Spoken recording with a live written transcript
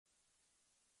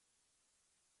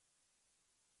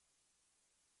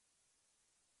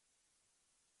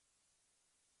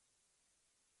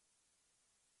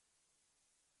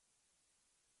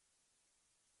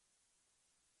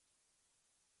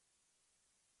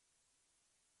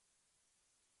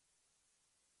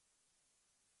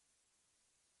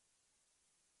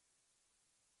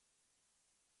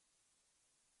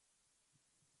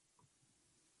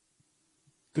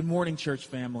Good morning, church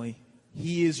family.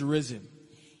 He is risen.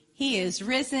 He is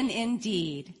risen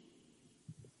indeed.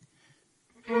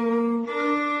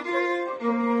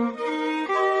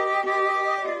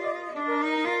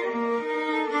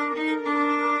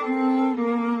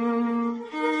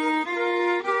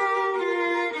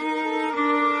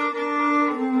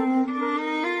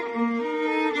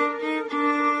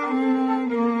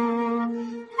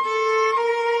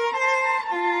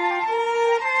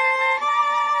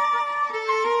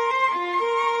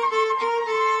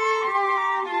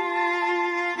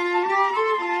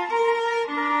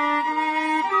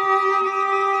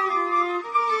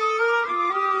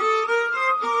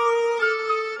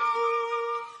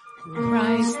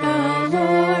 Christ the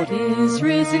Lord is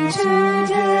risen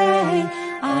today.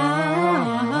 Alleluia.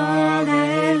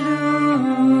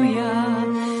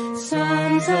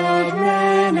 Sons of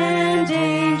men and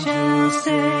angels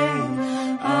sing.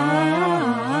 Alleluia.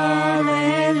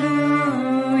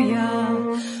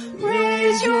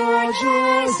 Raise your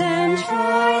joys and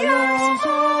triumphs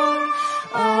on.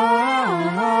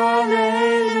 Alleluia.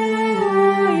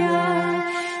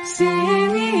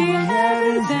 Sing ye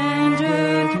heavens and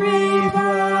earth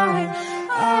reply.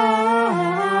 Alleluia.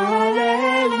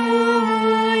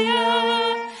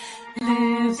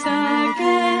 Lives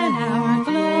again our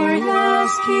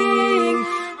glorious King.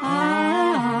 Alleluia.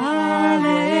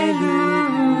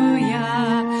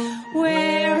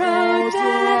 Where, O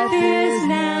death, is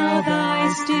now thy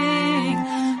sting?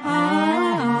 Alleluia.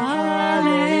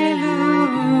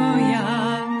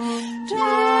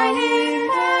 Dying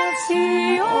thence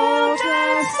he all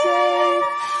doth save.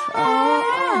 Alleluia.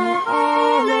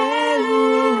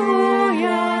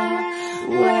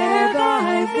 Where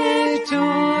thy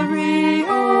victory,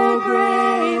 O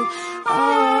grave?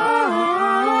 Alleluia.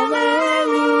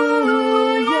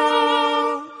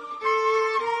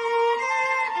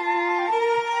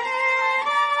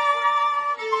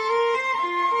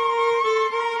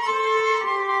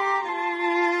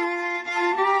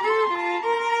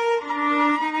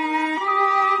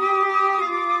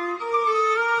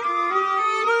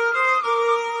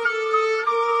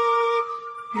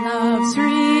 Love's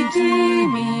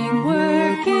redeeming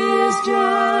work is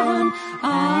done.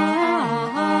 Alleluia.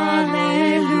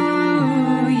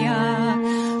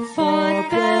 Fought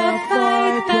the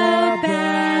fight, the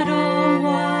battle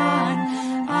won.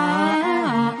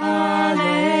 Alleluia.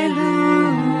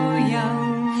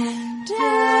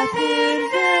 Death in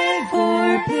vain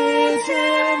forbids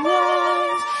him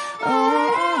rise. Alleluia.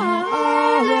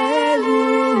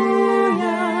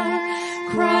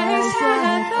 Christ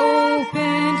hath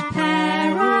opened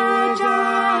paradise.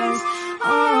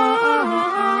 Alleluia.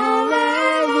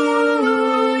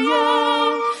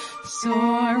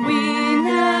 Soar we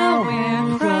now where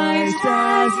Christ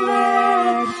has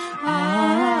led.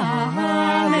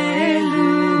 Alleluia.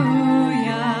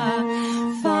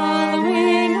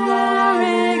 Following our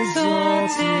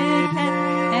exalted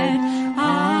head.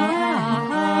 Alleluia.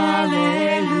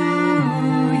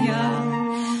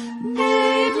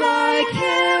 Made like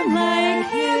him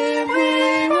we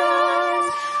rise.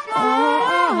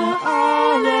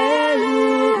 Alleluia.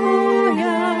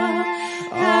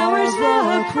 Ours the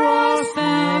cross,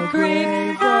 the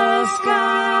grave, the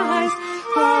skies.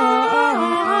 Alleluia.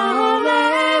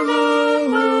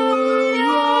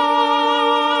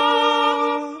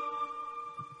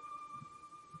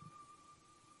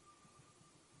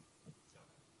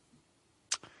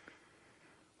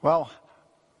 Well,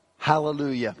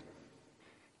 hallelujah.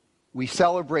 We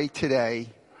celebrate today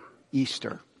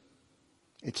Easter.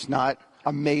 It's not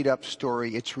a made-up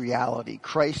story, it's reality.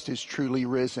 Christ is truly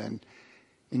risen.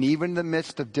 And even in the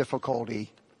midst of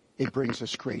difficulty, it brings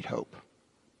us great hope.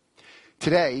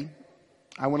 Today,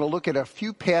 I want to look at a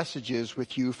few passages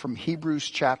with you from Hebrews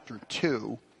chapter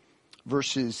 2,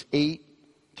 verses 8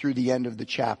 through the end of the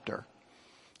chapter.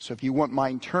 So if you wouldn't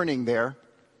mind turning there,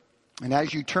 and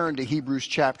as you turn to Hebrews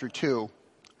chapter 2,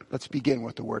 let's begin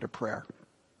with the word of prayer.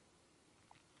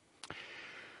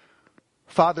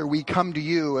 Father, we come to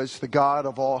you as the God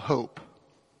of all hope.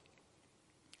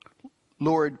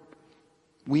 Lord,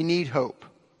 we need hope,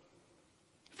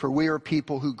 for we are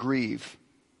people who grieve.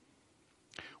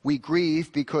 We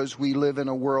grieve because we live in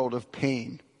a world of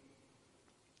pain.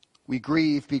 We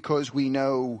grieve because we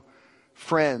know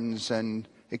friends and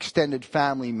extended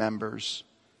family members,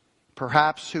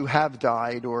 perhaps who have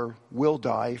died or will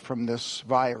die from this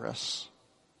virus.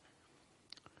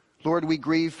 Lord, we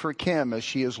grieve for Kim as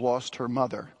she has lost her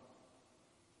mother.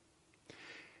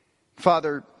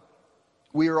 Father,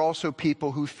 we are also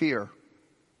people who fear.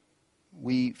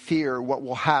 We fear what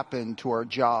will happen to our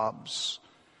jobs,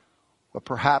 what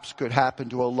perhaps could happen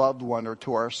to a loved one or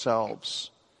to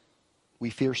ourselves. We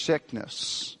fear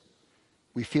sickness.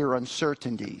 We fear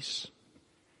uncertainties.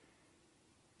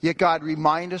 Yet, God,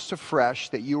 remind us afresh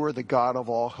that you are the God of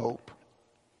all hope.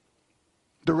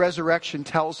 The resurrection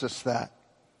tells us that.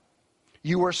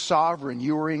 You are sovereign.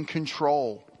 You are in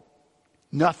control.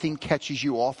 Nothing catches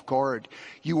you off guard.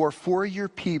 You are for your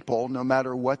people no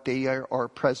matter what they are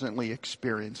presently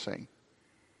experiencing.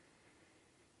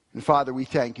 And Father, we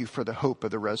thank you for the hope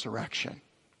of the resurrection.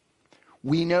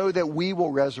 We know that we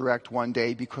will resurrect one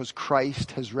day because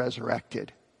Christ has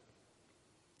resurrected.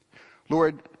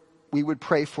 Lord, we would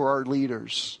pray for our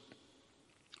leaders.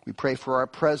 We pray for our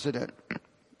president.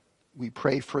 We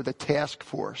pray for the task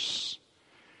force.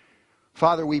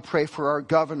 Father, we pray for our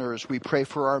governors. We pray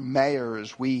for our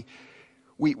mayors. We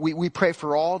pray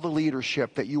for all the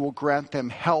leadership that you will grant them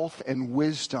health and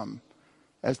wisdom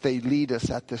as they lead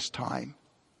us at this time.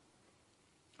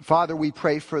 Father, we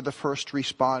pray for the first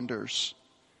responders.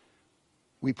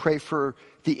 We pray for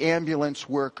the ambulance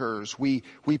workers. We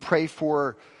pray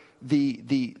for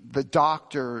the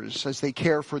doctors as they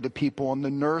care for the people and the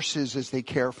nurses as they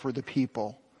care for the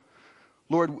people.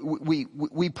 Lord,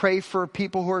 we pray for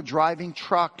people who are driving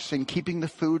trucks and keeping the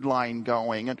food line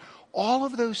going. And all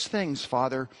of those things,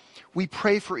 Father, we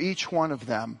pray for each one of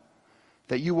them,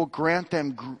 that you will grant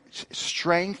them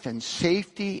strength and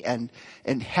safety and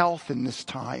health in this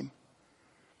time.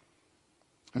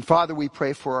 And Father, we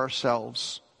pray for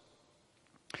ourselves.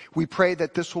 We pray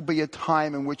that this will be a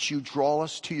time in which you draw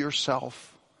us to yourself.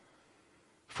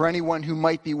 For anyone who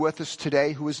might be with us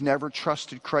today who has never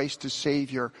trusted Christ as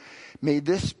Savior, may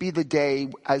this be the day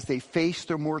as they face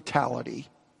their mortality,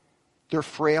 their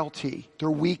frailty, their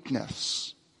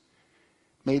weakness.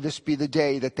 May this be the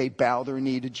day that they bow their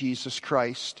knee to Jesus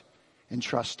Christ and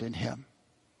trust in him.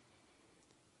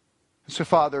 So,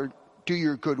 Father, do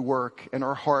your good work in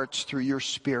our hearts through your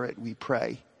Spirit, we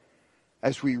pray,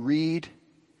 as we read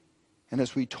and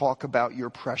as we talk about your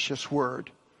precious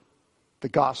word, the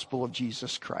gospel of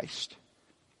Jesus Christ.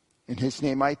 In his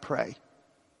name I pray.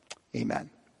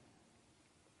 Amen.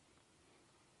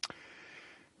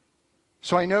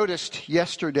 So I noticed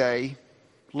yesterday,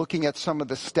 looking at some of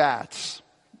the stats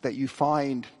that you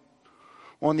find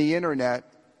on the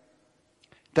internet,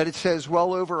 that it says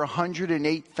well over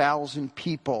 108,000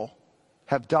 people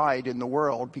have died in the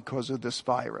world because of this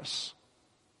virus.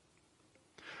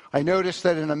 I noticed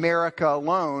that in America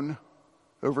alone,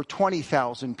 over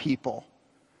 20,000 people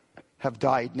have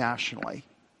died nationally.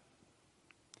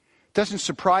 It doesn't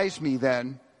surprise me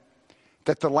then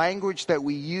that the language that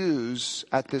we use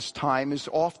at this time is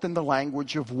often the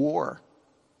language of war.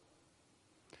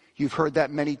 You've heard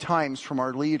that many times from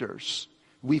our leaders.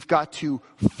 We've got to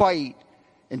fight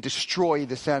and destroy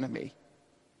this enemy.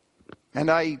 And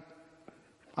I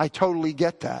totally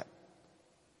get that.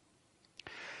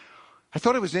 I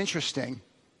thought it was interesting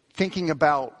thinking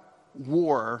about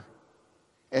war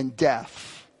and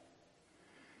death,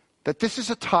 that this is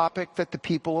a topic that the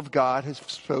people of God has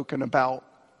spoken about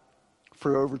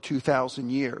for over 2,000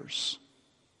 years.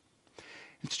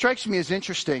 It strikes me as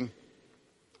interesting.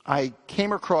 I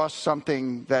came across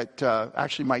something that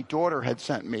actually my daughter had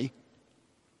sent me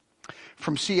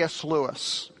from C.S.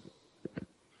 Lewis.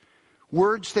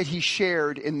 Words that he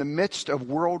shared in the midst of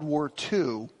World War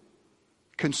II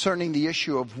concerning the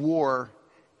issue of war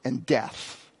and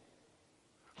death.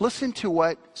 Listen to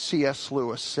what C.S.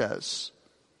 Lewis says.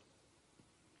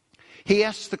 He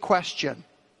asks the question,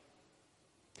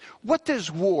 what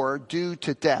does war do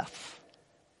to death?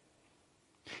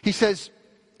 He says,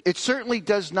 it certainly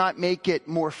does not make it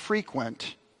more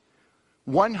frequent.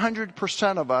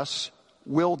 100% of us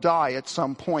will die at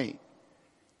some point,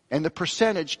 and the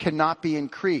percentage cannot be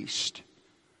increased.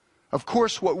 Of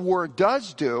course, what war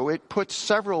does do, it puts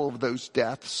several of those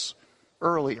deaths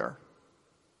earlier.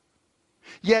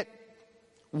 Yet,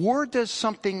 war does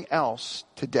something else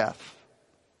to death.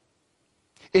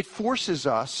 It forces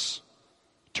us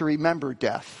to remember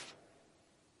death.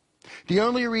 The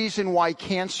only reason why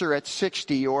cancer at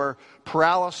 60 or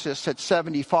paralysis at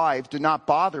 75 do not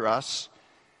bother us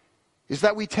is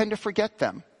that we tend to forget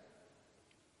them.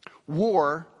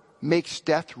 War makes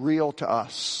death real to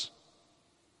us.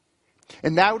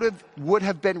 And that would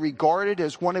have been regarded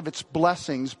as one of its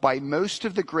blessings by most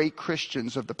of the great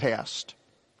Christians of the past.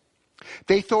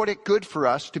 They thought it good for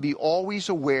us to be always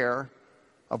aware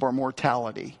of our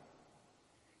mortality.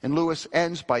 And Lewis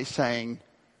ends by saying,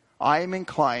 I am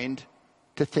inclined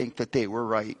to think that they were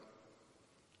right.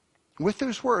 With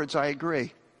those words, I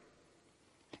agree.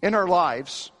 In our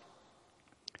lives,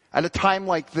 at a time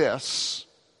like this,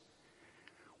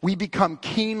 we become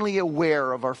keenly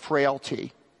aware of our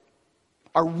frailty,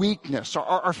 our weakness,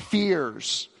 our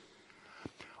fears.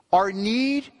 our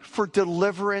need for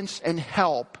deliverance and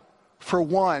help, for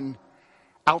one,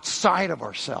 outside of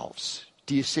ourselves.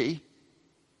 Do you see?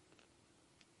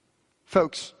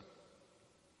 Folks,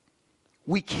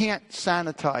 we can't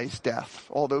sanitize death,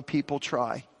 although people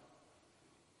try.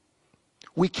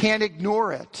 We can't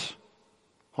ignore it,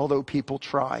 although people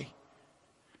try.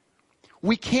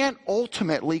 We can't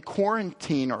ultimately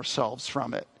quarantine ourselves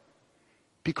from it,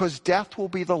 because death will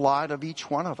be the lot of each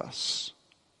one of us.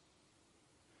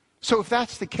 So if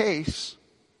that's the case,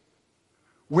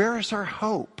 where is our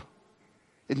hope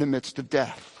in the midst of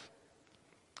death?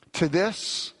 To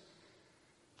this,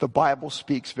 the Bible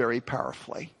speaks very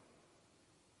powerfully.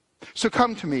 So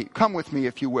come with me,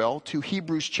 if you will, to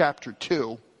Hebrews chapter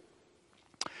 2,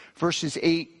 verses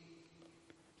 8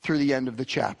 through the end of the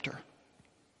chapter.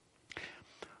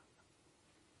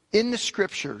 In the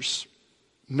scriptures,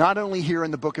 not only here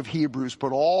in the book of Hebrews,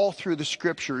 but all through the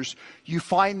scriptures, you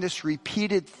find this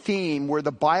repeated theme where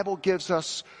the Bible gives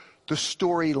us the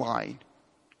storyline.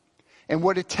 And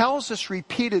what it tells us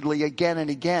repeatedly again and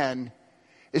again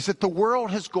is that the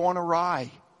world has gone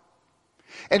awry.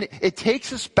 And it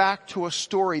takes us back to a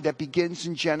story that begins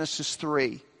in Genesis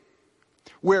 3,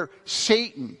 where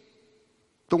Satan,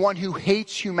 the one who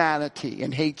hates humanity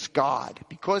and hates God,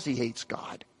 because he hates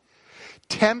God,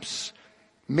 tempts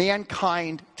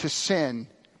mankind to sin.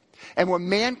 And when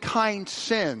mankind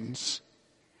sins,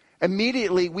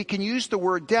 immediately, we can use the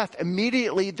word death,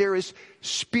 immediately there is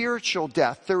spiritual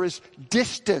death. There is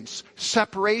distance,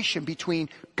 separation between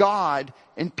God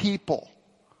and people.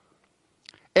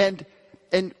 And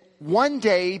one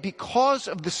day, because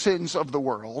of the sins of the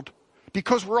world,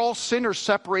 because we're all sinners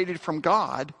separated from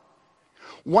God,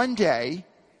 one day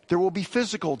there will be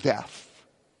physical death.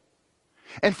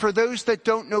 And for those that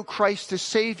don't know Christ as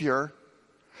Savior,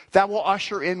 that will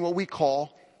usher in what we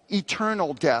call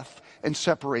eternal death and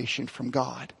separation from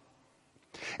God.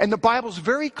 And the Bible's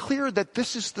very clear that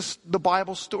this is the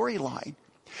Bible storyline.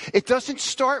 It doesn't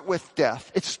start with death.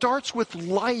 It starts with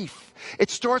life. It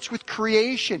starts with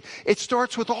creation. It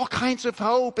starts with all kinds of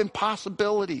hope and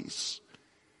possibilities.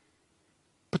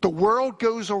 But the world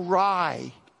goes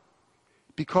awry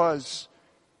because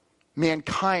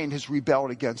mankind has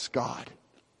rebelled against God.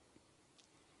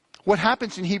 What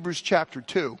happens in Hebrews chapter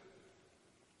 2?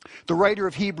 The writer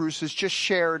of Hebrews has just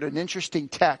shared an interesting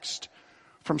text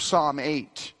from Psalm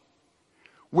 8,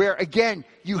 where again,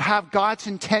 you have God's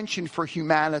intention for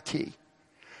humanity.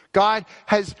 God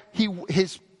has,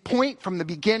 his point from the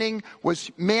beginning was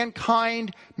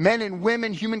mankind, men and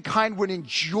women, humankind would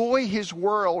enjoy his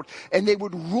world and they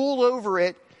would rule over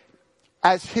it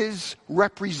as his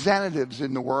representatives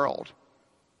in the world.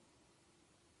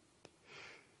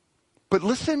 But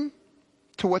listen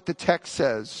to what the text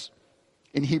says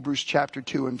in Hebrews chapter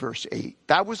 2 and verse 8.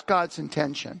 That was God's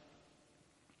intention.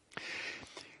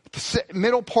 The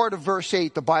middle part of verse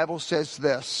 8, the Bible says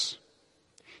this: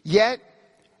 "Yet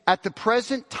at the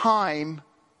present time,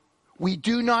 we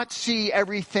do not see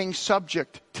everything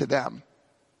subject to them."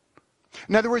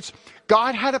 In other words,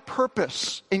 God had a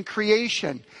purpose in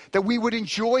creation, that we would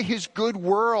enjoy his good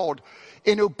world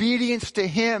in obedience to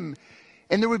him,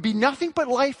 and there would be nothing but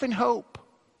life and hope.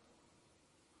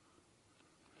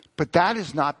 But that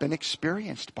has not been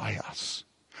experienced by us.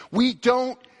 We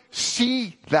don't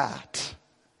see that.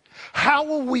 How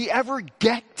will we ever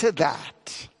get to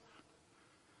that?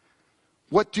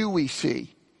 What do we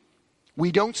see?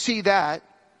 We don't see that,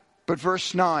 but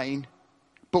verse 9,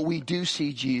 but we do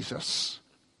see Jesus.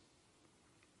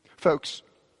 Folks,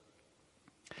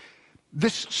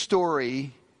 this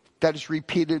story that is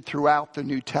repeated throughout the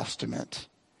New Testament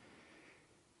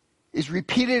is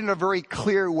repeated in a very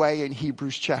clear way in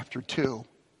Hebrews chapter 2.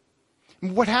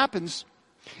 And what happens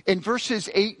in verses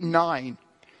 8 and 9,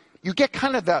 you get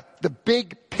kind of the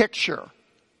big picture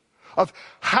of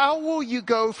how will you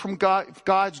go from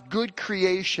God's good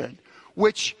creation,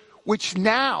 which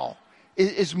now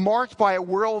is marked by a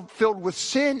world filled with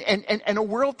sin and a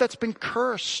world that's been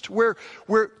cursed, where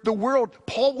the world,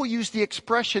 Paul will use the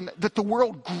expression that the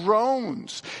world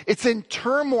groans. It's in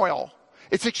turmoil.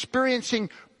 It's experiencing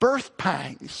birth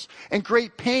pangs and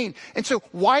great pain. And so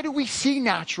why do we see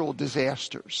natural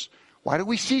disasters? Why do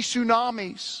we see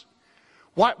tsunamis?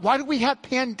 Why do we have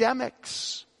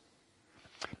pandemics?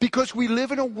 Because we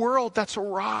live in a world that's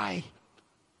awry.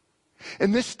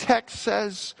 And this text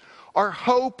says our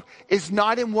hope is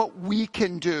not in what we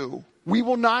can do. We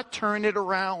will not turn it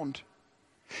around.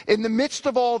 In the midst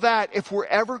of all that, if we're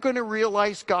ever going to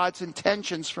realize God's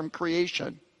intentions from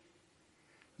creation,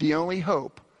 the only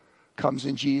hope comes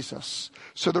in Jesus.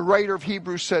 So the writer of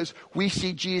Hebrews says, we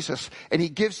see Jesus. And he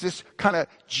gives this kind of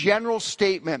general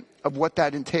statement of what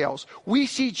that entails. We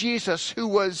see Jesus, who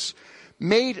was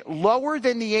made lower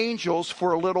than the angels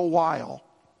for a little while.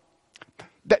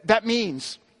 That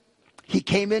means he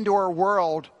came into our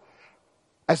world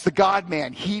as the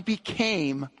God-man. He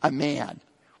became a man,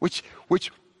 which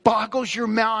boggles your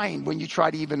mind when you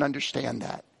try to even understand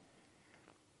that.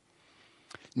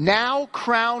 Now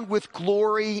crowned with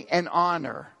glory and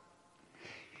honor.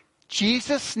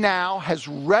 Jesus now has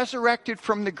resurrected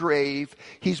from the grave.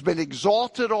 He's been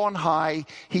exalted on high.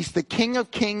 He's the King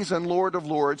of kings and Lord of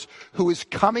lords who is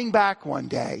coming back one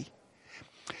day.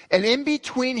 And in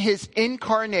between his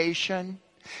incarnation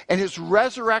and his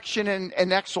resurrection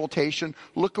and exaltation,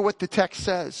 look at what the text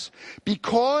says.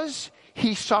 Because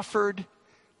he suffered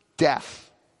death,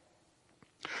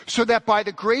 so that by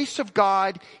the grace of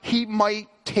God, he might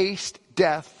taste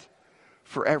death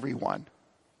for everyone.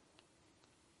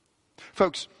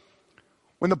 Folks,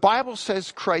 when the Bible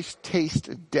says Christ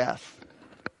tasted death,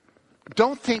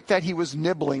 don't think that he was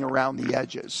nibbling around the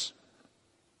edges.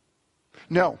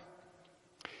 No.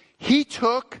 He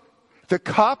took the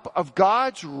cup of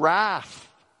God's wrath,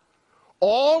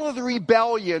 all of the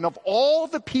rebellion of all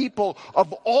the people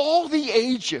of all the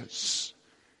ages,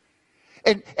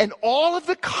 and all of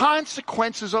the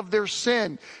consequences of their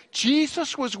sin.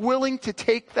 Jesus was willing to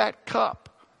take that cup.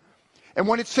 And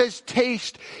when it says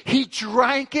taste, he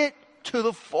drank it to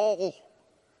the full.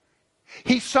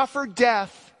 He suffered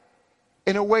death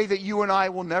in a way that you and I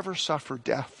will never suffer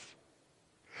death.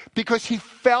 Because he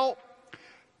felt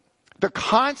the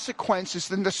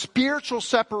consequences and the spiritual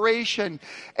separation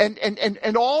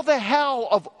and all the hell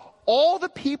of all the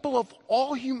people of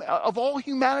all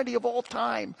humanity of all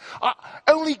time.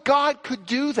 Only God could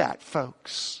do that,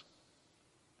 folks.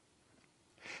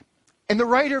 And the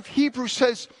writer of Hebrews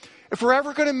says, if we're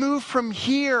ever going to move from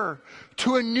here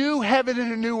to a new heaven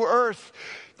and a new earth,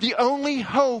 the only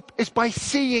hope is by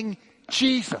seeing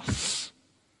Jesus,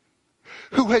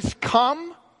 who has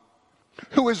come,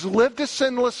 who has lived a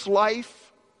sinless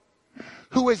life,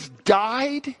 who has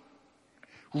died,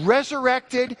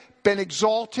 resurrected, been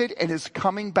exalted, and is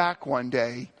coming back one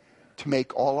day to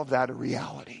make all of that a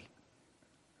reality.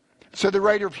 So the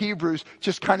writer of Hebrews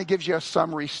just kind of gives you a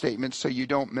summary statement so you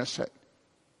don't miss it.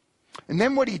 And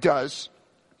then what he does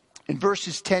in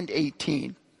verses 10 to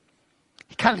 18,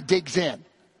 he kind of digs in.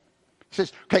 He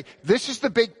says, okay, this is the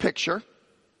big picture.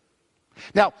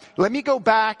 Now, let me go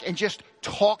back and just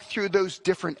talk through those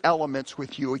different elements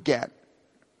with you again.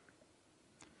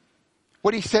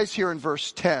 What he says here in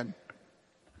verse 10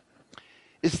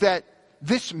 is that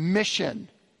this mission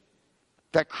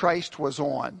that Christ was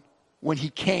on when he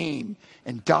came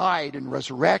and died and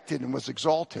resurrected and was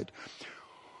exalted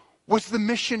was the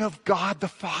mission of God the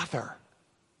Father.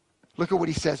 Look at what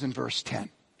he says in verse 10.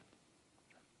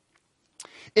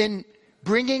 In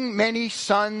bringing many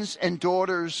sons and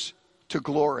daughters to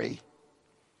glory,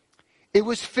 it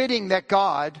was fitting that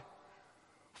God,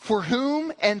 for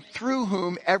whom and through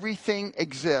whom everything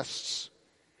exists,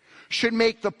 should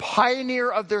make the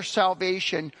pioneer of their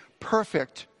salvation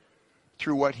perfect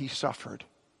through what he suffered.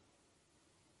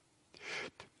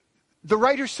 The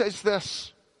writer says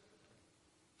this: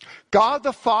 God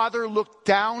the Father looked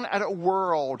down at a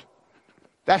world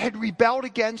that had rebelled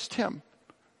against him,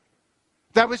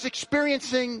 that was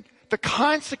experiencing the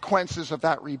consequences of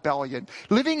that rebellion,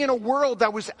 living in a world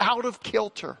that was out of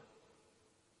kilter.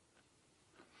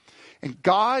 And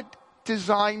God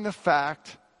designed the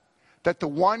fact that the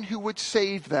one who would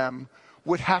save them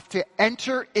would have to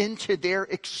enter into their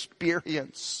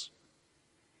experience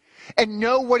and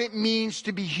know what it means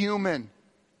to be human,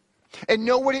 and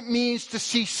know what it means to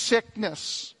see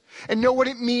sickness, and know what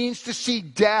it means to see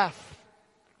death,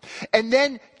 and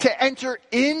then to enter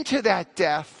into that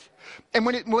death. And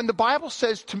when the Bible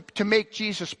says to make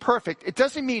Jesus perfect, it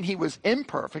doesn't mean he was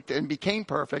imperfect and became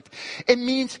perfect. It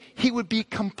means he would be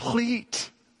complete.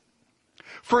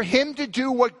 For him to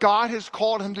do what God has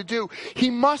called him to do, he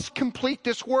must complete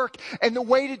this work. And the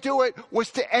way to do it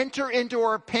was to enter into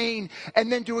our pain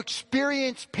and then to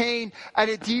experience pain at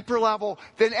a deeper level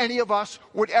than any of us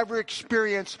would ever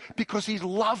experience, because he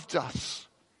loved us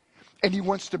and he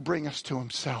wants to bring us to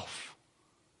himself.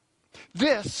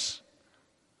 This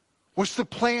was the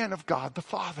plan of God the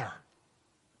Father.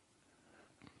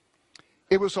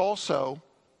 It was also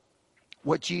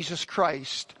what Jesus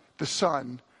Christ, the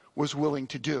Son, was willing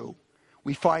to do.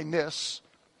 We find this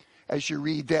as you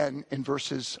read then in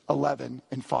verses 11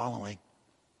 and following.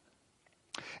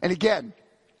 And again,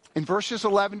 in verses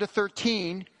 11 to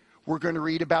 13, we're going to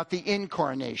read about the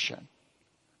incarnation.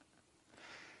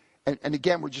 And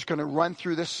again, we're just going to run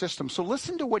through this system. So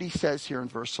listen to what he says here in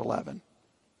verse 11.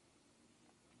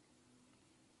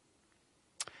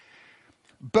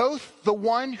 Both the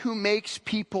one who makes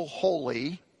people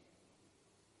holy,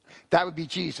 that would be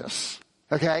Jesus,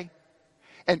 okay?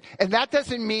 And that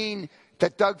doesn't mean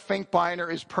that Doug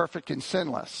Finkbeiner is perfect and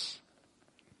sinless.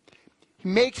 He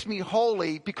makes me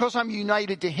holy because I'm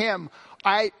united to him.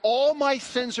 All my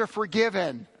sins are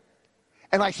forgiven.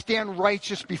 And I stand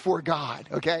righteous before God,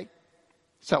 okay?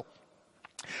 So,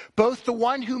 both the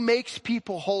one who makes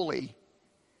people holy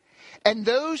and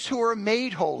those who are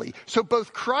made holy. So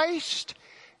both Christ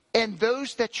and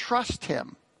those that trust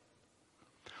him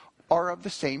are of the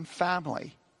same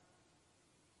family.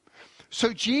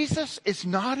 So Jesus is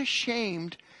not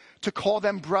ashamed to call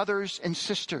them brothers and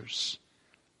sisters.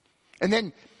 And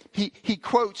then he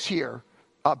quotes here,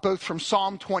 both from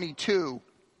Psalm 22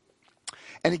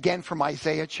 and again from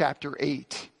Isaiah chapter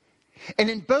 8. And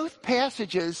in both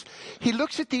passages, he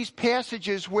looks at these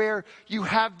passages where you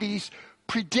have these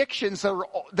predictions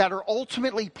that are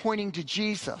ultimately pointing to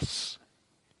Jesus,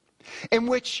 in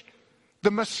which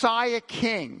the Messiah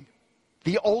King,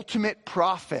 the ultimate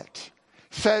prophet,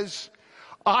 says,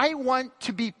 I want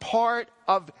to be part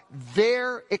of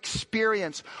their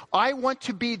experience. I want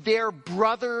to be their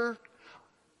brother.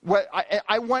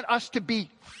 I want us to be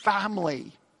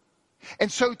family.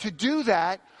 And so to do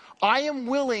that, I am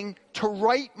willing to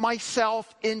write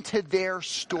myself into their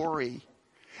story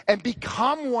and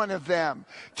become one of them,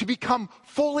 to become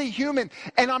fully human.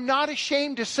 And I'm not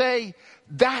ashamed to say,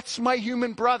 that's my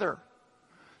human brother.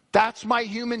 That's my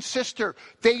human sister.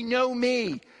 They know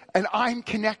me, and I'm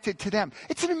connected to them.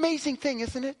 It's an amazing thing,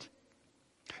 isn't it?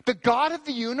 The God of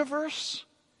the universe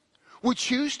would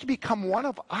choose to become one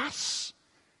of us.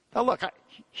 Now look,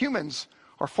 humans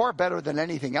are far better than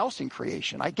anything else in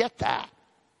creation. I get that.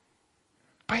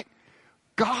 But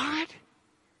God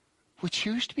would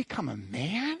choose to become a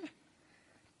man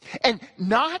and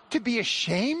not to be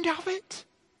ashamed of it,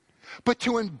 but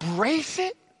to embrace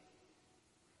it.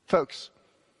 Folks,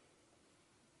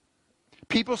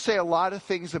 people say a lot of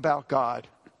things about God,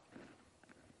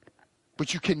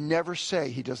 but you can never say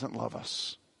he doesn't love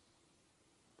us.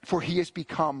 For he has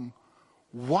become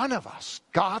one of us.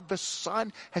 God the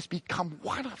Son has become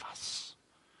one of us.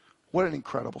 What an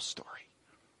incredible story.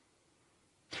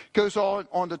 Goes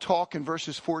on to talk in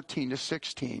verses 14 to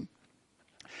 16,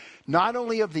 not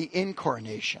only of the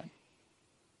incarnation,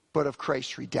 but of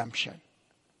Christ's redemption.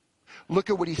 Look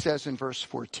at what he says in verse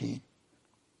 14.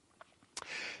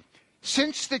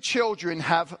 Since the children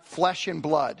have flesh and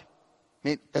blood, I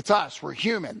mean, it's us, we're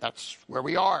human, that's where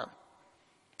we are.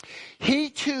 He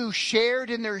too shared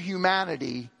in their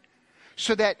humanity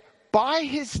so that by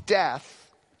his death,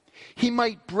 he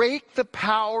might break the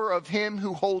power of him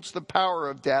who holds the power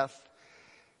of death,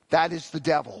 that is the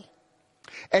devil,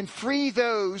 and free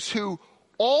those who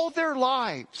all their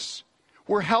lives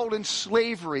were held in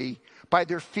slavery by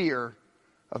their fear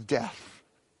of death.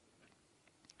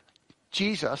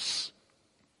 Jesus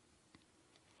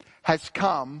has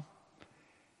come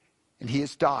and he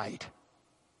has died.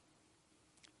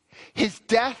 His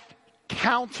death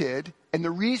counted, and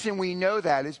the reason we know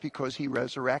that is because he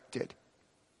resurrected.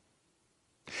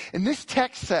 And this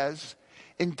text says,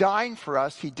 in dying for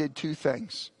us, he did two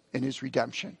things in his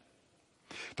redemption.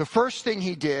 The first thing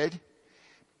he did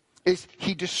is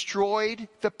he destroyed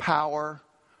the power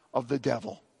of the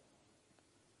devil.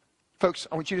 Folks,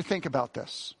 I want you to think about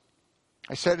this.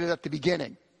 I said it at the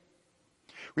beginning.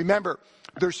 Remember,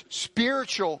 there's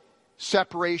spiritual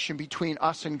separation between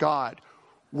us and God.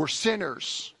 We're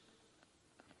sinners.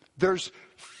 There's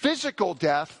physical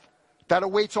death that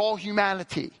awaits all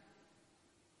humanity.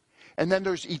 And then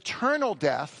there's eternal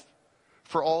death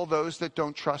for all those that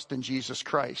don't trust in Jesus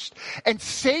Christ. And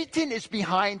Satan is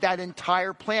behind that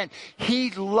entire plan.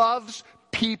 He loves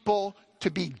people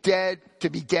to be dead, to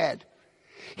be dead.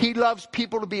 He loves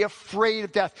people to be afraid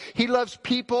of death. He loves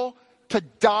people to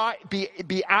die,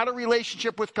 be out of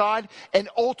relationship with God, and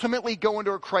ultimately go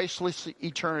into a Christless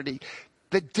eternity.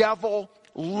 The devil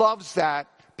loves that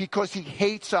because he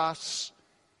hates us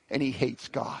and he hates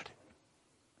God.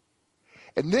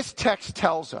 And this text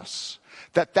tells us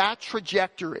that that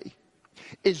trajectory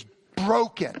is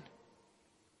broken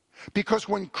because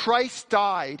when Christ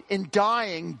died, in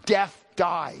dying, death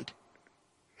died.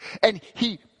 And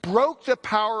he broke the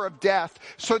power of death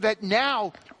so that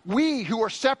now we who are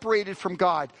separated from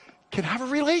God can have a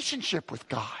relationship with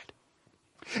God.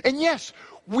 And yes,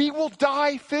 we will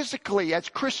die physically as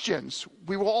Christians.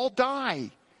 We will all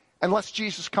die unless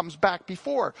Jesus comes back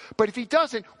before. But if he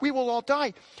doesn't, we will all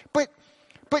die. But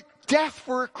death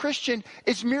for a Christian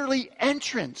is merely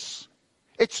entrance.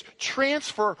 It's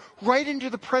transfer right into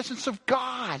the presence of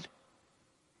God.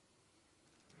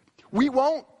 We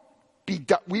won't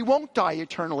die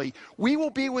eternally. We will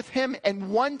be with him,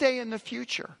 and one day in the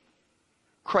future,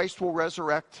 Christ will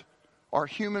resurrect our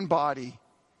human body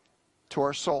to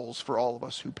our souls for all of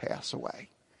us who pass away.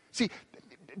 See,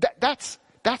 that's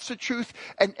the truth.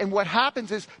 And what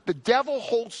happens is the devil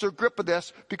holds their grip of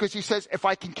this because he says, if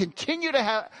I can continue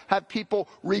to have people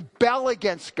rebel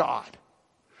against God,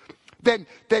 then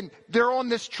they're on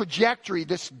this trajectory,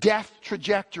 this death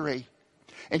trajectory.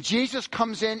 And Jesus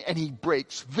comes in and he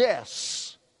breaks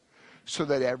this so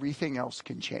that everything else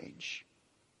can change.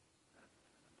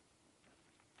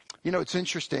 You know, it's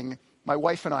interesting. My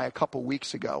wife and I, a couple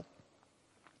weeks ago,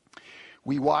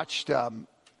 we watched a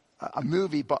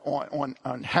movie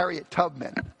on Harriet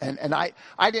Tubman. And I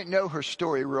didn't know her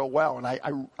story real well. And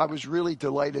I was really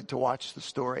delighted to watch the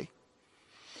story.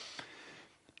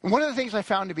 And one of the things I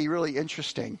found to be really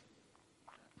interesting,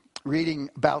 reading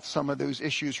about some of those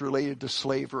issues related to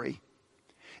slavery,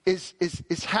 is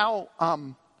how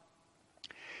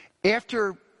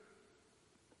after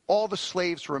all the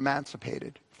slaves were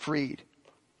emancipated, freed,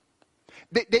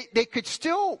 they could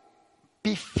still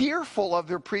be fearful of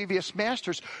their previous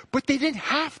masters, but they didn't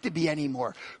have to be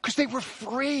anymore because they were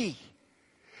free.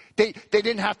 They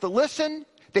didn't have to listen.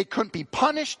 They couldn't be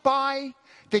punished by.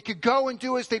 They could go and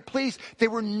do as they pleased. They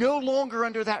were no longer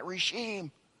under that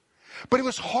regime. But it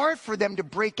was hard for them to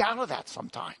break out of that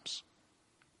sometimes.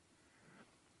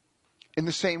 In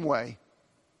the same way,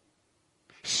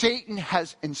 Satan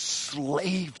has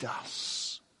enslaved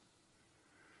us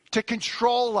to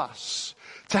control us,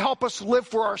 to help us live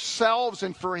for ourselves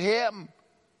and for him.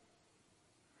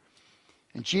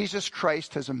 And Jesus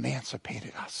Christ has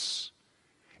emancipated us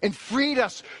and freed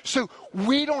us so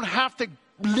we don't have to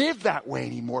live that way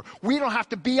anymore. We don't have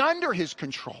to be under his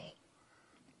control.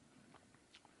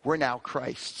 We're now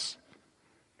Christ's.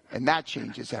 And that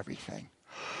changes everything.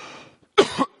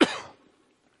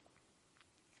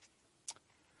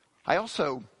 I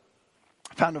also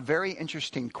found a very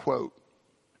interesting quote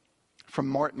from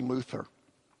Martin Luther.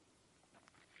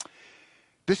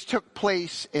 This took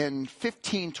place in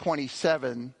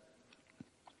 1527.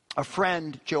 A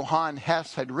friend, Johann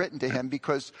Hess, had written to him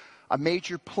because a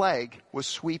major plague was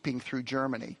sweeping through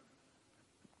Germany.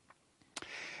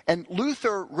 And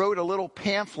Luther wrote a little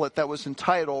pamphlet that was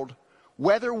entitled,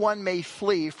 Whether One May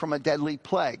Flee from a Deadly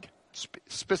Plague,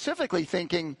 specifically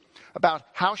thinking about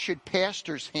how should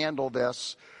pastors handle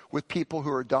this with people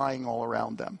who are dying all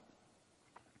around them.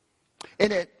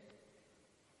 In it,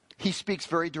 he speaks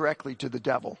very directly to the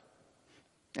devil.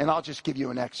 And I'll just give you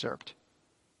an excerpt.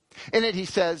 In it, he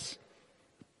says,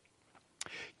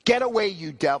 "Get away,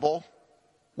 you devil,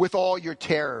 with all your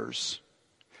terrors.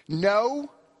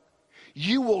 No,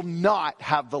 you will not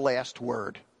have the last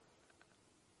word.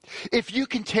 If you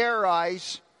can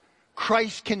terrorize,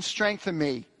 Christ can strengthen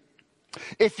me.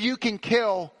 If you can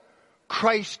kill,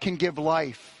 Christ can give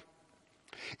life.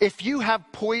 If you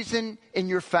have poison in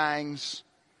your fangs,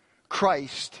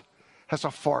 Christ has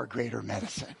a far greater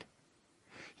medicine."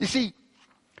 You see,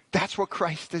 that's what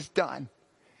Christ has done.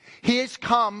 He has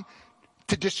come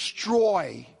to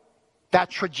destroy that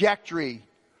trajectory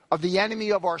of the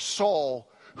enemy of our soul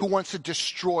who wants to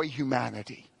destroy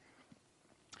humanity.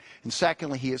 And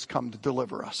secondly, he has come to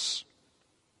deliver us.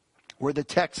 Where the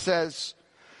text says,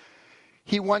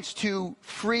 he wants to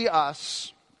free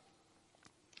us,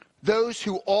 those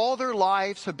who all their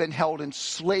lives have been held in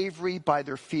slavery by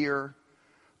their fear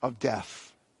of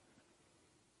death.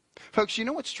 Folks, you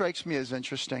know what strikes me as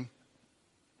interesting?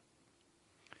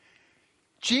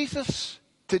 Jesus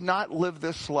did not live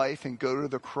this life and go to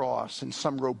the cross in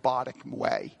some robotic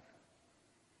way.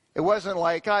 It wasn't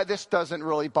like, this doesn't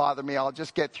really bother me, I'll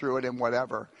just get through it and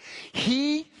whatever.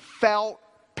 He felt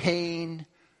pain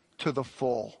to the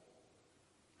full.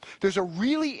 There's a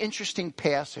really interesting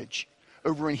passage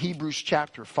over in Hebrews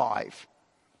chapter 5,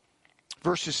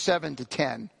 verses 7 to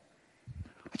 10.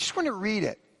 I just want to read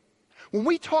it. When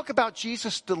we talk about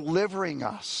Jesus delivering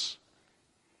us,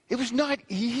 it was not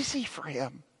easy for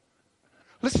him.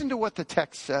 Listen to what the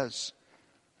text says.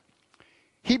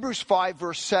 Hebrews 5,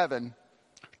 verse 7.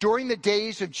 During the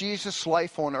days of Jesus'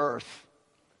 life on earth,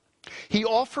 he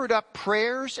offered up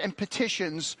prayers and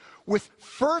petitions with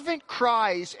fervent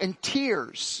cries and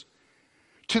tears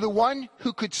to the one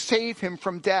who could save him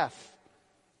from death.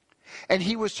 And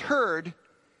he was heard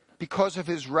because of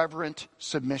his reverent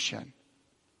submission.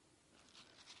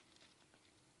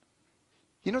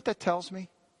 You know what that tells me?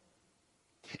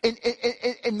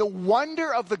 In the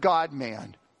wonder of the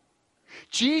God-man,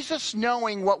 Jesus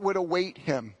knowing what would await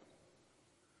him,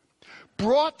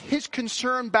 brought his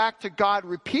concern back to God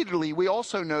repeatedly. We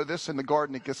also know this in the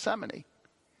Garden of Gethsemane.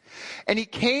 And he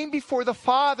came before the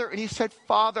Father and he said,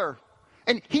 Father,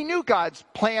 and he knew God's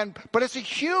plan, but as a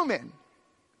human,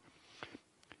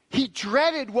 he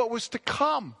dreaded what was to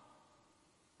come.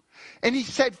 And he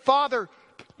said, Father,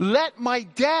 let my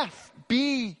death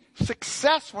be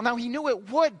successful. Now he knew it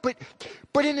would,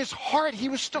 but in his heart, he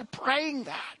was still praying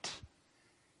that.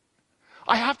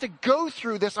 I have to go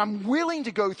through this. I'm willing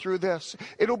to go through this.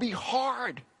 It'll be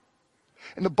hard.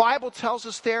 And the Bible tells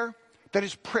us there that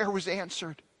his prayer was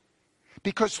answered.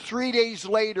 Because 3 days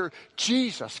later,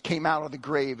 Jesus came out of the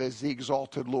grave as the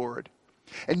exalted Lord.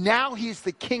 And now he's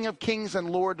the King of Kings and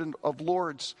Lord of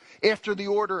Lords, after the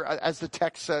order, as the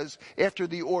text says, after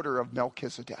the order of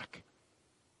Melchizedek.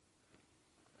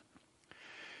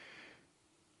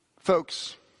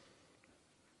 Folks,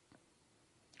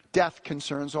 death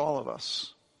concerns all of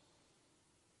us.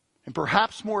 And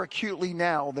perhaps more acutely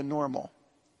now than normal.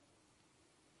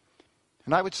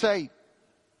 And I would say,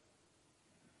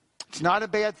 it's not a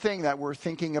bad thing that we're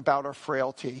thinking about our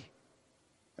frailty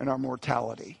and our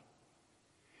mortality.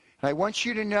 And I want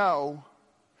you to know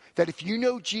that if you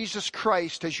know Jesus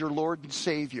Christ as your Lord and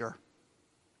Savior,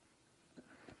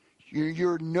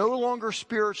 you're no longer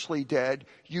spiritually dead.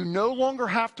 You no longer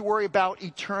have to worry about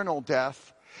eternal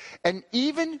death. And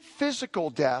even physical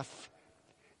death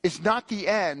is not the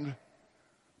end,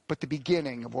 but the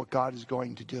beginning of what God is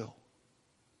going to do.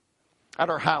 At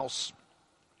our house,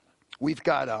 we've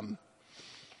got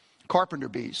carpenter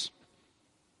bees.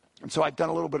 And so I've done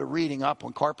a little bit of reading up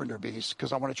on carpenter bees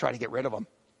because I want to try to get rid of them.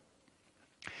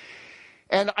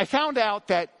 And I found out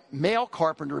that male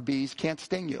carpenter bees can't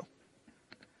sting you.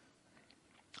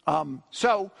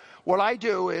 So what I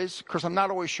do is, because I'm not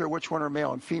always sure which one are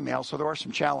male and female, so there are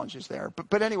some challenges there.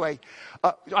 But anyway,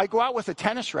 I go out with a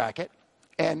tennis racket,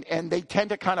 and they tend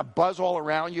to kind of buzz all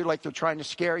around you like they're trying to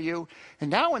scare you.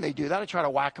 And now when they do that, I try to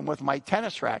whack them with my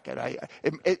tennis racket.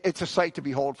 It's a sight to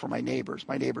behold for my neighbors.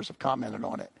 My neighbors have commented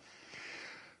on it.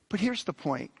 But here's the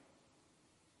point.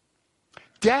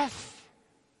 Death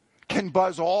can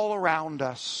buzz all around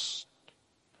us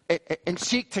and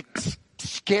seek to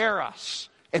scare us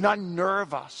and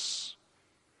unnerve us.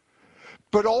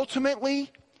 But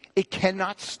ultimately, it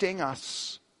cannot sting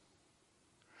us.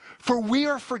 For we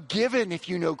are forgiven if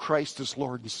you know Christ as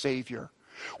Lord and Savior.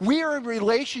 We are in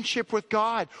relationship with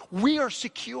God. We are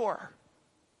secure.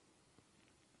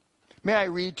 May I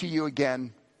read to you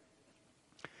again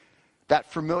that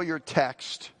familiar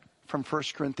text from 1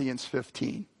 Corinthians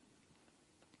 15.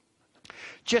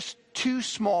 Just 2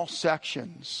 small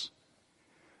sections.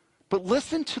 But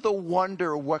listen to the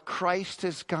wonder of what Christ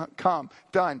has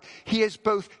done. He has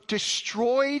both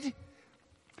destroyed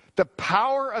the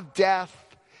power of death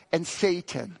and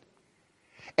Satan.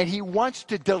 And he wants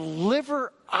to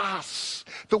deliver us,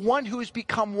 the one who has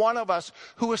become one of us,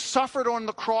 who has suffered on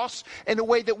the cross in a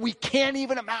way that we can't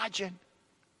even imagine.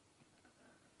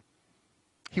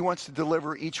 He wants to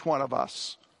deliver each one of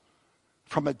us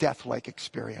from a death-like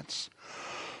experience.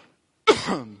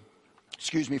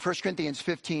 Excuse me, 1 Corinthians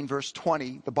 15, verse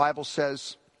 20, the Bible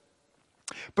says,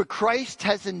 "But Christ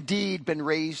has indeed been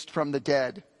raised from the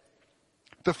dead,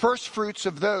 the first fruits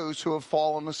of those who have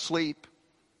fallen asleep.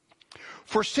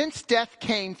 For since death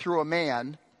came through a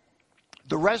man,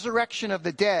 the resurrection of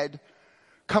the dead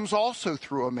comes also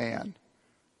through a man.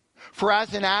 For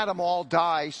as in Adam all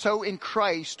die, so in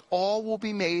Christ all will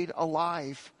be made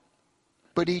alive,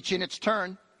 but each in its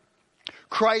turn.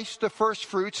 Christ the first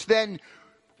fruits, then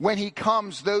when he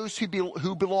comes, those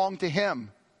who belong to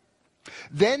him.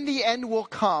 Then the end will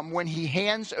come when he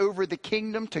hands over the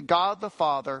kingdom to God the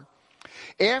Father,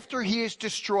 after he has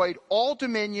destroyed all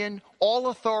dominion, all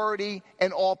authority,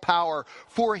 and all power.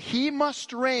 For he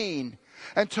must reign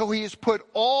until he has put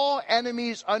all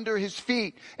enemies under his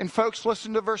feet." And folks,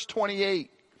 listen to verse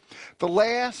 28. The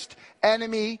last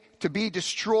enemy to be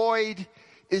destroyed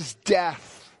is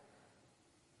death.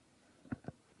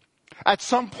 At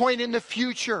some point in the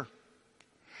future,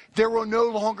 there will no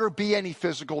longer be any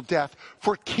physical death.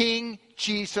 For King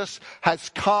Jesus has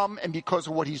come, and because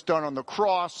of what he's done on the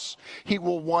cross, he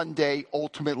will one day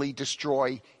ultimately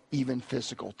destroy even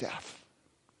physical death.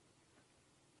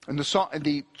 And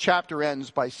the chapter ends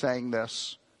by saying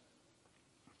this: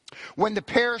 "When the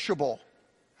perishable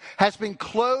has been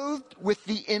clothed with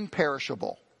the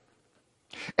imperishable,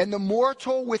 and the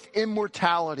mortal with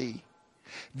immortality,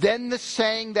 then the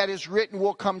saying that is written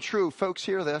will come true." Folks,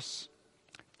 hear this.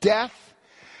 Death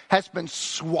has been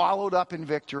swallowed up in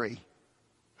victory.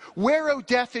 Where, O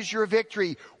death, is your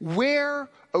victory? Where,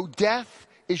 O death,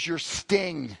 is your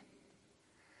sting?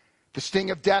 The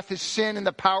sting of death is sin, and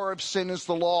the power of sin is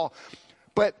the law.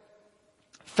 But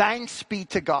thanks be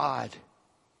to God.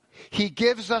 He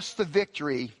gives us the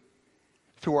victory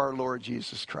through our Lord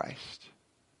Jesus Christ.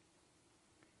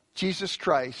 Jesus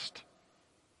Christ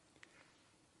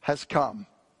has come.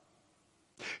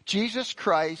 Jesus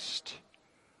Christ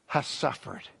has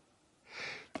suffered.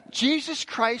 Jesus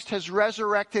Christ has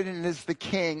resurrected and is the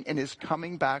King and is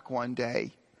coming back one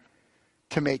day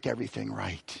to make everything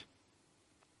right.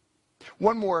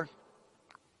 One more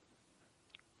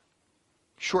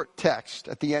short text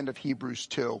at the end of Hebrews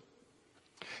 2.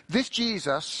 This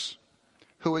Jesus,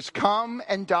 who has come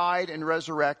and died and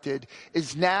resurrected,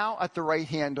 is now at the right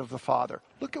hand of the Father.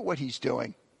 Look at what he's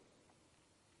doing.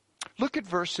 Look at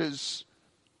verses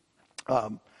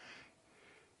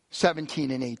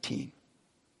 17 and 18.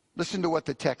 Listen to what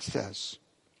the text says.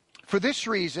 For this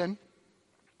reason,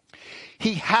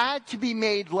 he had to be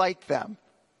made like them.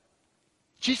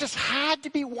 Jesus had to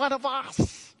be one of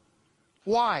us.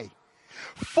 Why?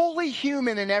 Fully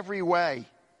human in every way,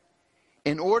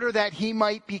 in order that he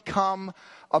might become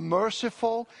a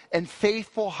merciful and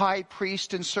faithful high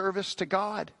priest in service to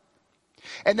God,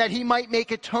 and that he might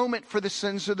make atonement for the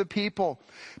sins of the people.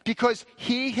 Because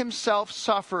he himself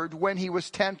suffered when he was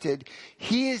tempted,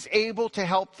 he is able to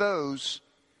help those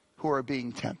who are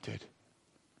being tempted.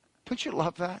 Don't you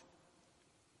love that?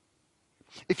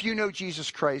 If you know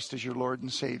Jesus Christ as your Lord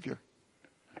and Savior,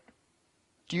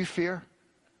 do you fear?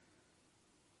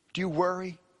 Do you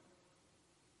worry?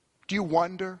 Do you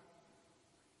wonder?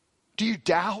 Do you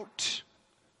doubt?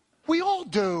 We all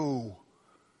do.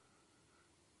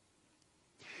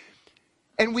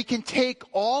 And we can take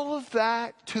all of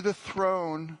that to the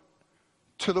throne,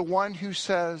 to the one who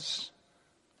says,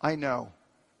 I know.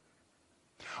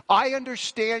 I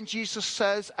understand, Jesus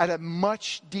says, at a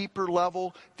much deeper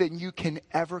level than you can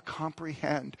ever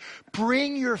comprehend.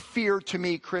 Bring your fear to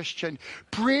me, Christian.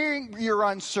 Bring your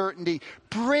uncertainty.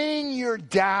 Bring your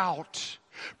doubt.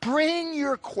 Bring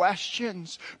your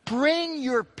questions. Bring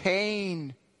your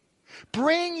pain.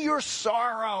 Bring your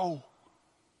sorrow.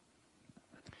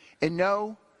 And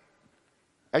know,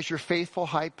 as your faithful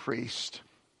high priest,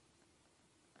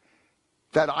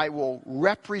 that I will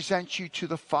represent you to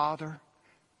the Father,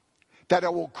 that I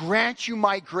will grant you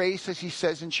my grace, as he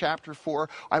says in chapter 4.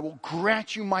 I will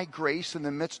grant you my grace in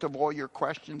the midst of all your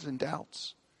questions and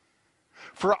doubts.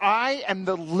 For I am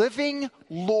the living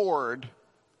Lord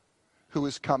who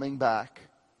is coming back.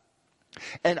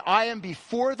 And I am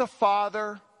before the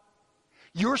Father.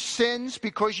 Your sins,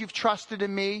 because you've trusted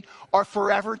in me, are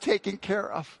forever taken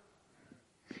care of.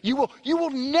 You will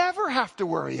never have to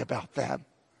worry about them.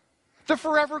 They're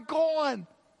forever gone.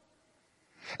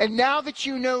 And now that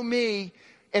you know me,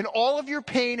 and all of your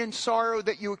pain and sorrow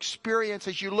that you experience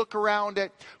as you look around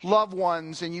at loved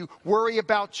ones and you worry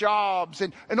about jobs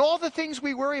and all the things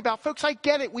we worry about. Folks, I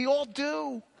get it. We all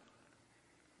do.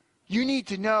 You need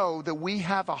to know that we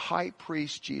have a high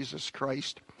priest, Jesus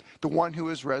Christ, the one who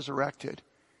is resurrected,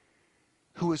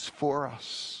 who is for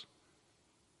us,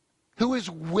 who is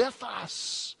with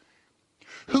us,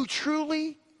 who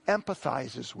truly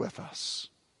empathizes with us.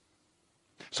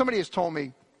 Somebody has told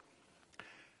me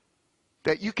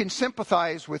that you can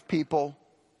sympathize with people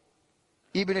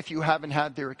even if you haven't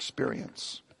had their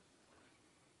experience.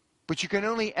 But you can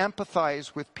only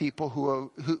empathize with people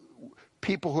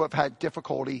who have had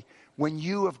difficulty when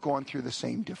you have gone through the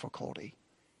same difficulty.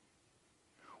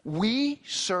 We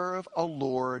serve a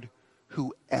Lord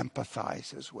who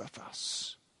empathizes with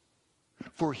us.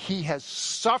 For he has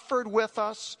suffered with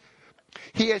us.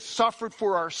 He has suffered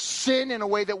for our sin in a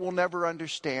way that we'll never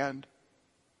understand.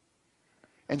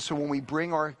 And so when we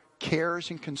bring our cares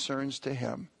and concerns to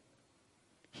him,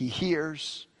 he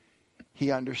hears, he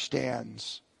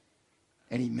understands,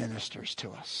 and he ministers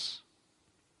to us.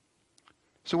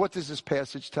 So what does this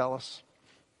passage tell us?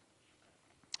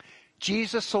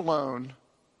 Jesus alone,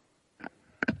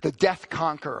 the death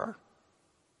conqueror,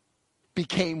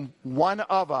 became one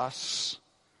of us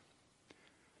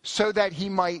so that he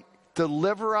might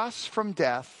deliver us from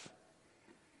death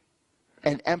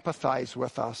and empathize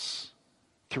with us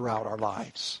throughout our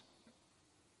lives.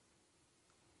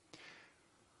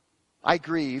 I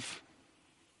grieve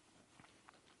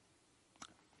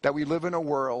that we live in a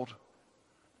world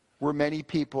where many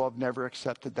people have never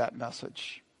accepted that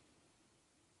message.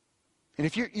 And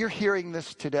if you're hearing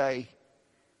this today,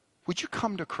 would you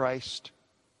come to Christ?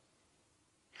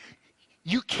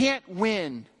 You can't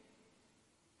win.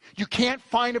 You can't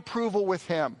find approval with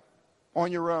him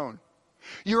on your own.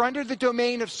 You're under the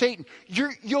domain of Satan.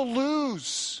 You'll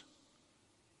lose.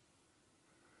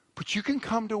 But you can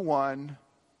come to one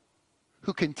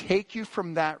who can take you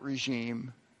from that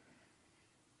regime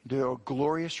into a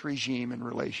glorious regime and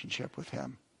relationship with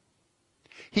him.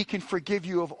 He can forgive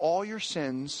you of all your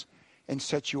sins and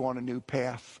set you on a new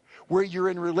path. Where you're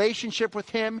in relationship with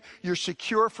him, you're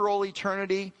secure for all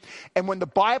eternity. And when the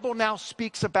Bible now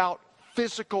speaks about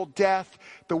physical death,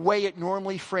 the way it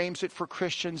normally frames it for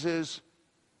Christians is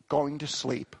going to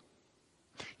sleep.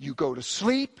 You go to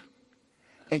sleep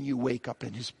and you wake up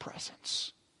in his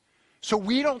presence. So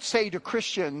we don't say to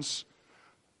Christians,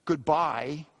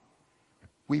 goodbye.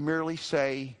 We merely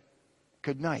say,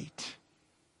 good night,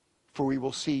 for we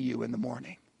will see you in the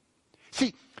morning.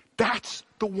 See, that's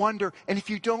the wonder. And if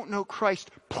you don't know Christ,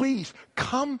 please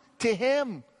come to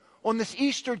him on this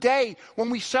Easter day when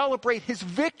we celebrate his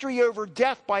victory over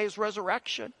death by his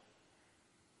resurrection.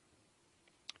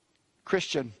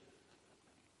 Christian,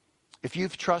 if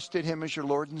you've trusted him as your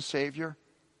Lord and Savior,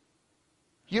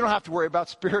 you don't have to worry about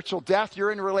spiritual death.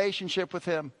 You're in a relationship with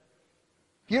him.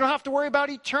 You don't have to worry about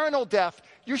eternal death.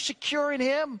 You're secure in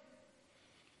him.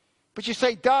 But you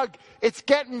say, Doug, it's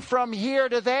getting from here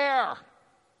to there.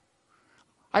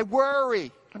 I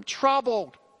worry. I'm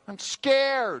troubled. I'm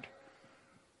scared.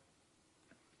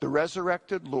 The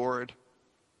resurrected Lord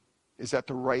is at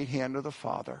the right hand of the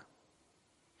Father.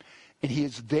 And he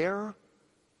is there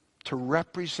to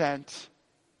represent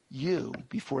you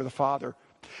before the Father.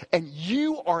 And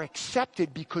you are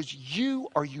accepted because you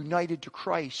are united to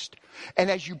Christ. And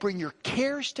as you bring your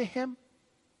cares to him,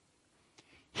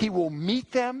 he will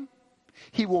meet them.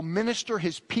 He will minister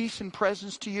his peace and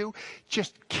presence to you.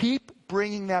 Just keep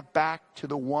bringing that back to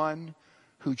the one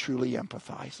who truly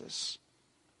empathizes.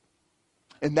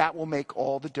 And that will make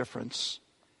all the difference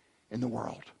in the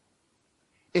world.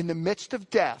 In the midst of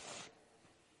death,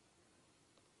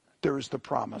 there is the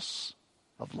promise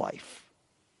of life.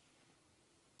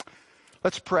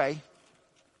 Let's pray.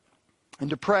 And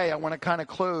to pray, I want to kind of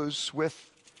close with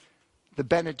the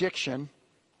benediction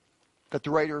that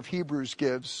the writer of Hebrews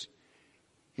gives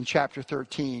in chapter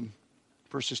 13,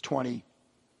 verses 20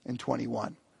 and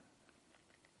 21.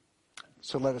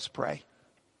 So let us pray.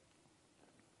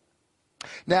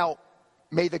 Now,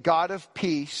 may the God of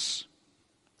peace,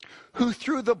 who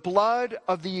through the blood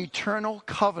of the eternal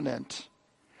covenant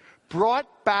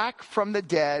brought back from the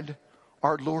dead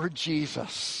our Lord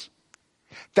Jesus,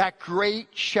 that great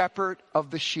shepherd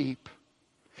of the sheep,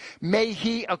 may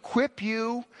he equip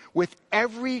you with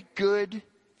every good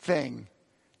thing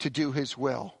to do his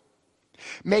will.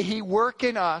 May he work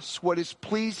in us what is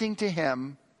pleasing to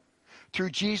him through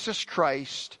Jesus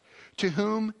Christ, to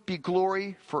whom be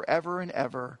glory forever and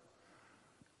ever.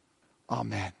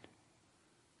 Amen.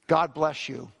 God bless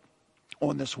you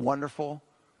on this wonderful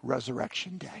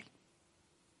Resurrection Day.